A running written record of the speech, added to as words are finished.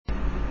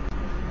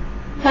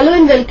Hello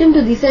and welcome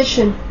to the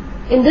session.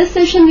 In this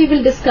session we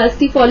will discuss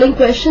the following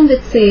question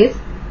which says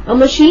a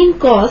machine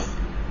costs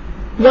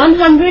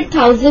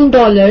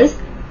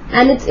 $100,000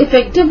 and its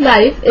effective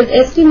life is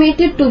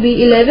estimated to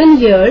be 11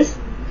 years.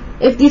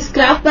 If the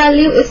scrap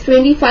value is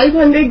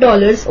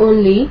 $2,500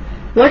 only,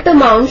 what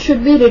amount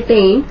should be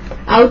retained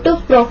out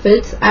of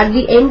profits at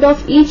the end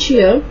of each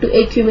year to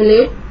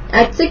accumulate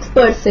at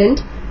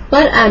 6%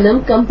 per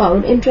annum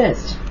compound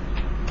interest?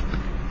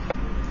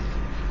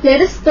 Let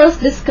us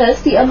first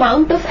discuss the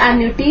amount of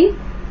annuity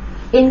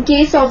in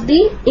case of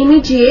the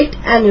immediate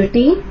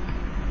annuity.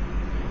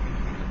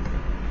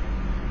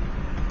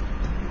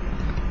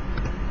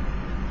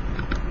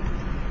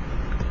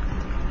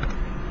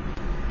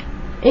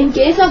 In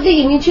case of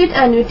the immediate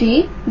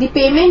annuity, the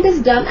payment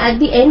is done at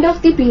the end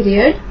of the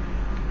period.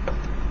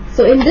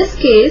 So in this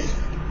case,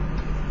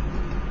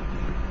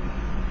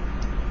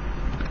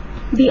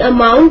 the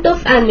amount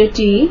of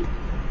annuity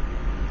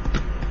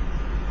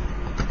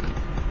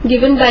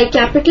given by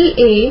capital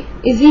A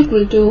is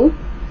equal to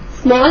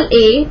small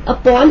a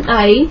upon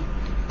I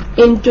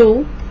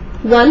into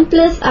 1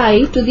 plus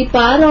I to the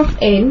power of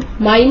n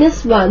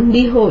minus 1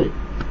 the whole.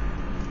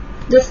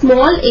 The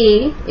small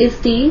a is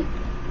the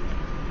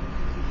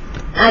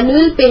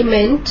annual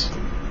payment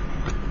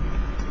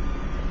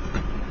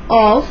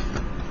of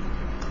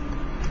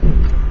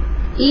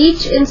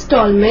each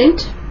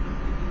installment.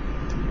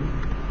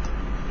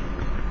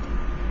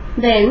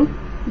 Then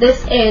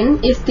this n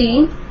is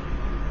the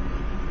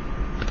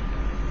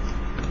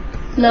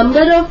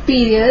number of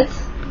periods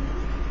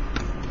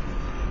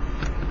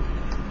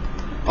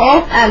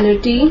of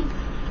annuity.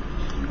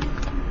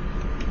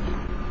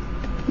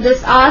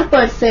 This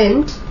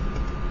R%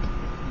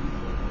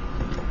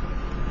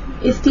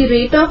 is the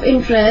rate of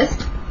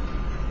interest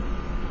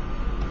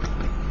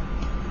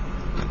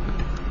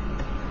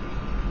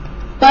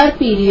per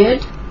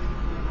period,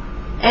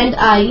 and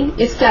I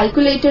is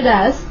calculated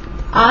as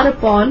R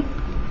upon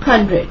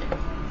 100.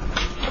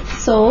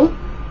 So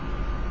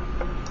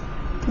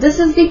this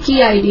is the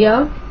key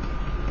idea.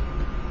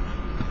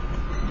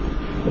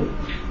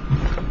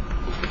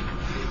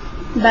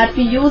 That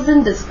we use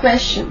in this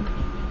question.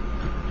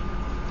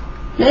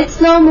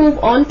 Let's now move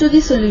on to the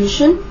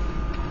solution.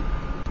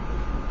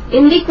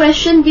 In the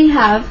question we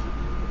have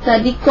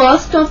that the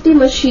cost of the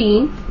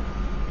machine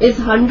is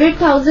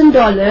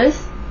 $100,000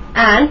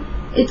 and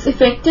its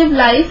effective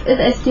life is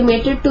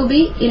estimated to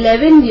be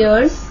 11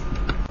 years.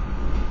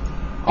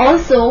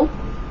 Also,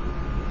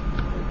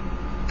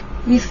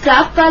 the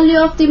scrap value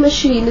of the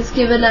machine is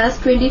given as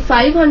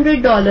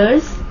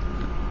 $2,500.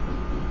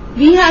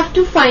 We have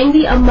to find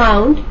the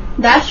amount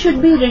that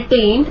should be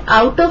retained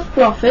out of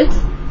profits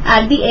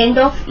at the end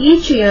of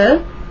each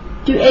year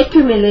to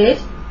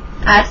accumulate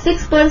at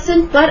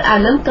 6% per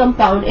annum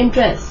compound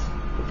interest.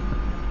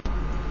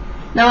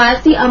 Now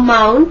as the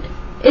amount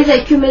is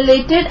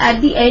accumulated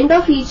at the end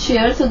of each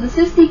year, so this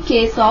is the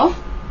case of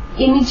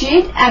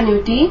immediate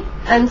annuity,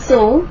 and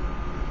so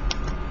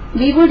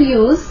we would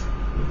use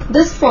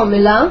this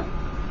formula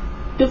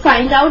to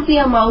find out the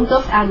amount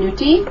of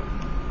annuity.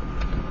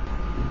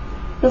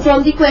 So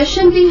from the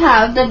question we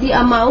have that the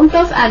amount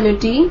of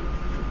annuity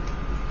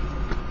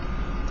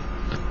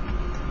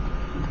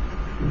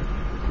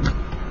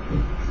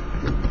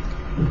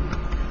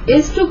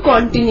is to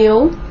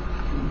continue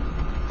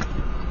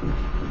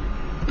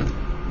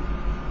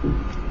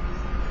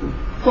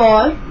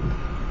for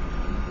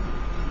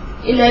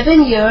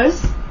 11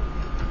 years.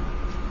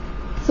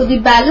 So the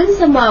balance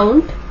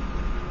amount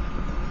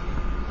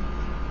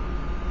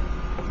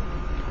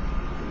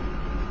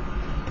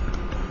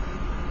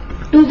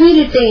to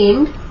be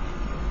retained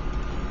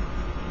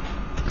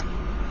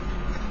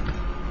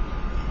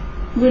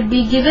would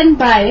be given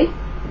by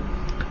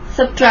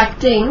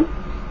subtracting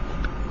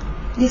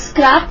the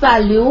scrap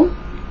value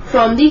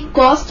from the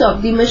cost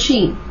of the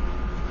machine.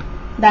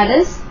 That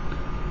is,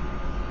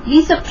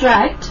 we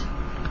subtract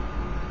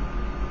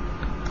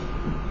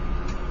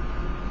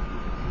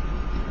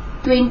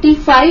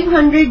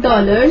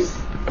 $2,500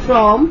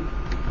 from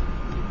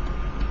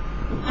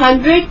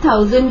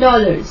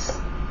 $100,000.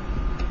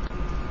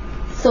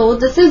 So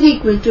this is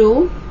equal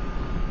to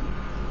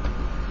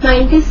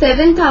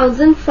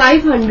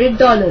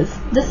 $97,500.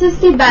 This is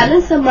the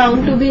balance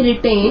amount to be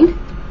retained.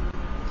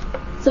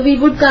 So we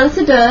would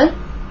consider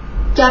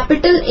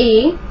capital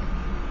A,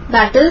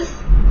 that is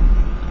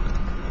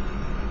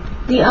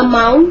the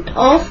amount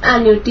of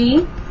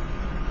annuity,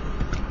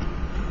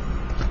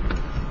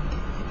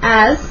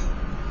 as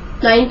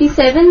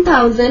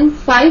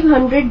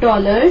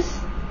 $97,500.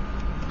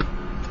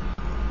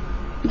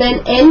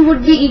 Then n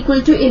would be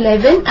equal to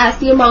 11, as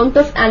the amount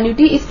of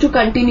annuity is to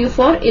continue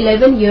for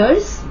 11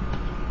 years.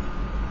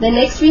 Then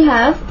next we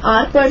have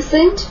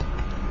R%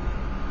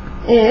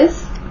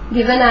 is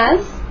given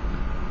as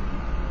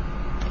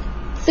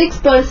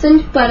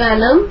 6% per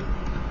annum.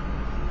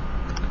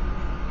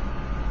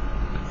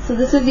 So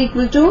this is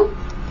equal to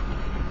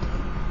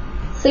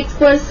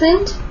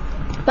 6%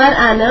 per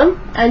annum,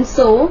 and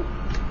so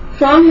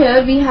from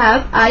here we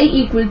have I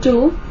equal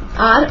to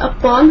R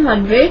upon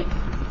 100.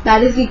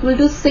 that is equal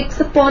to 6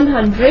 upon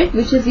 100,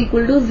 which is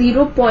equal to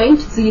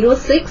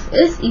 0.06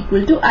 is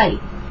equal to I.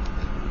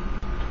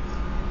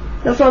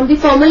 Now from the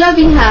formula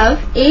we have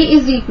A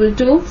is equal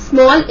to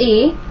small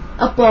a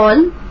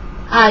upon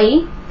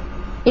I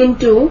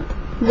into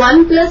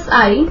 1 plus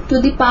I to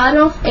the power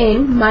of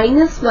n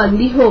minus 1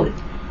 the whole,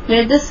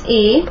 where this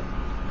A,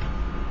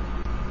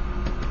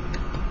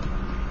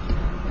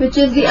 which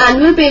is the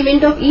annual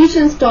payment of each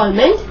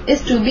installment,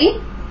 is to be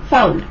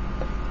found.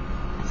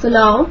 So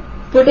now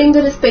putting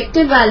the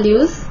respective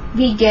values,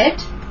 we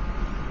get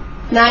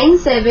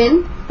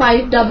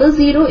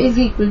 97500 is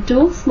equal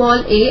to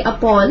small a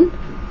upon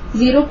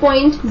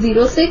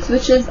 0.06,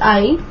 which is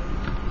I,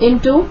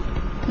 into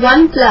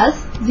 1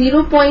 plus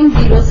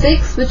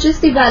 0.06, which is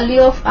the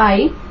value of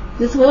I,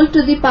 this whole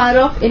to the power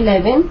of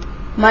 11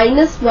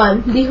 minus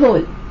 1 the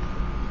whole.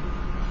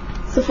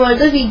 So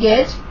further we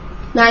get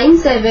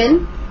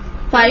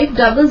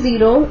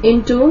 97500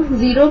 into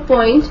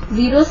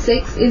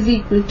 0.06 is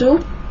equal to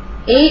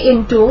A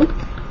into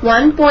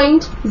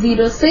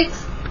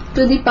 1.06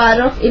 to the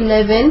power of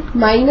 11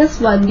 minus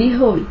 1 the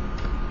whole.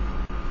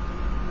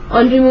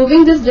 On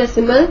removing this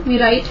decimal, we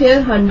write here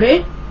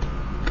 100.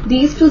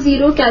 These two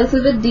 0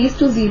 cancel with these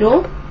two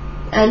 0,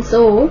 and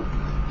so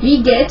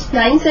we get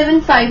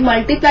 975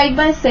 multiplied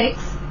by 6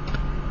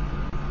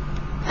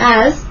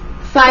 as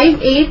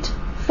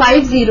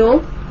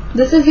 5850.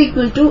 This is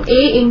equal to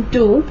A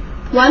into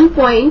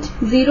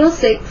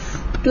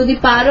 1.06 to the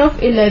power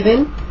of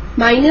 11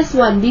 minus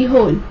 1 the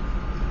whole.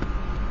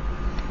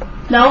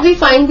 Now we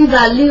find the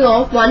value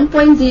of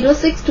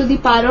 1.06 to the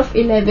power of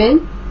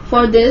 11.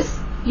 For this,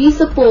 we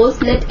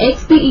suppose let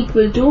x be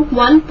equal to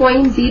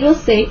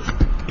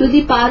 1.06 to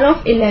the power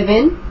of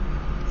 11.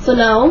 So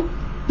now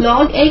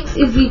log x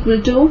is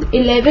equal to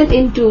 11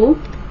 into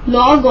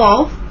log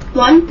of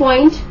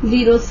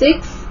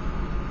 1.06.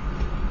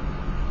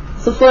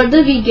 So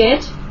further we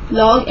get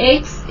log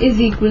x is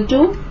equal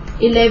to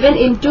 11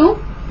 into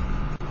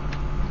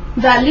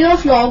value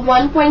of log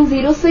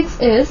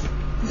 1.06 is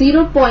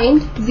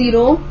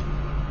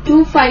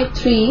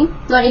 0.0253.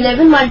 Now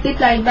 11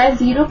 multiplied by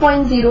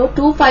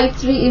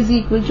 0.0253 is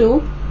equal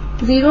to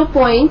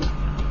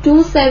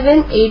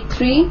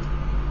 0.2783.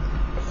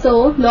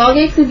 So log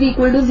x is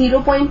equal to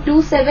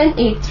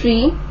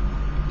 0.2783,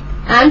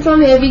 and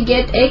from here we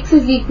get x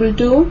is equal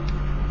to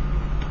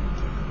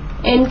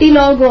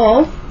antilog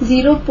of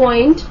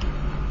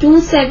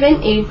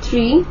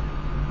 0.2783.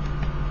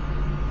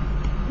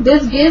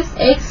 This gives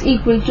x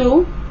equal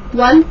to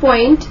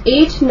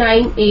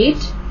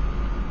 1.898.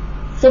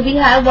 So we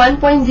have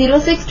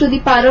 1.06 to the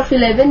power of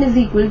 11 is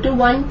equal to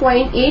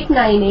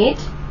 1.898.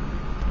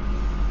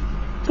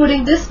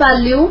 Putting this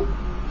value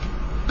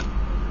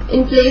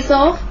in place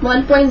of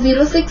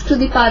 1.06 to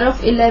the power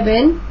of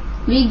 11,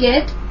 we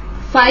get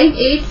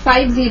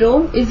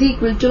 5850 is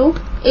equal to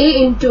A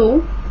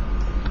into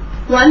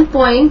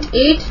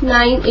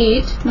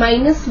 1.898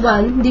 minus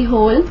 1 the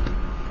whole.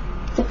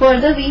 So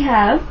further we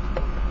have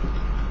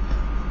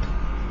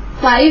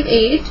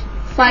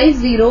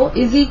 5850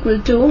 is equal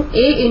to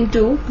A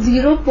into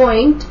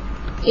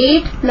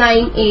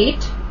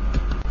 0.898,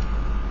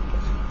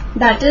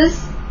 that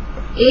is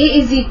A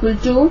is equal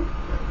to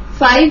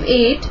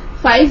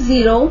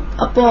 5850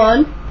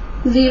 upon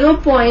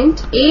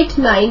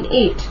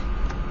 0.898.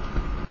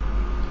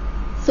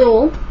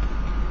 So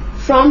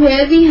from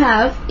here we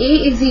have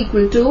A is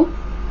equal to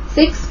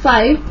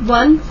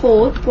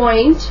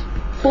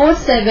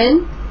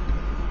 6514.47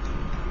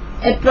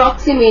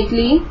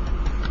 approximately.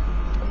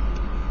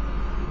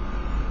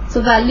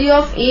 So value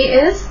of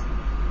A is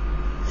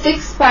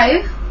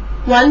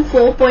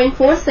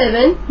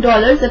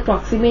 $6514.47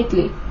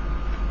 approximately.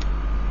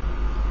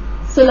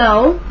 So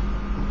now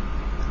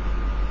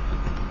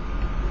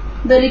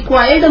the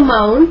required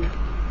amount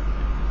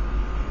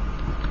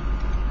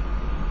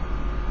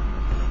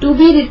to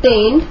be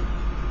retained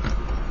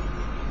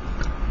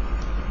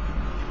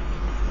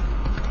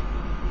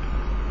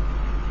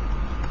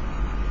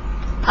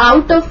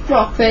out of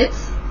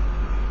profits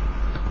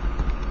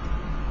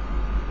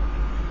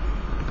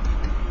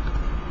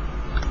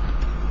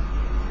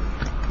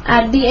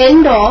at the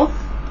end of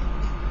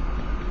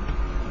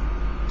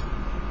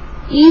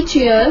each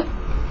year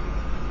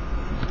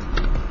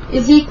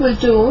is equal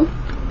to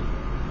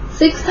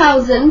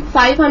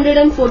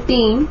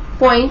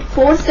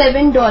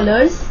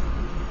 $6,514.47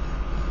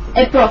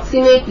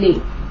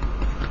 approximately.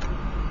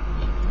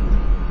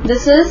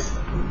 This is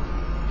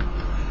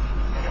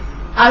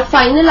our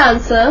final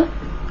answer.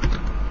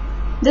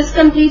 This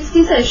completes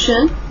the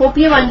session. Hope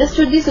you have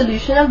understood the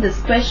solution of this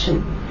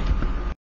question.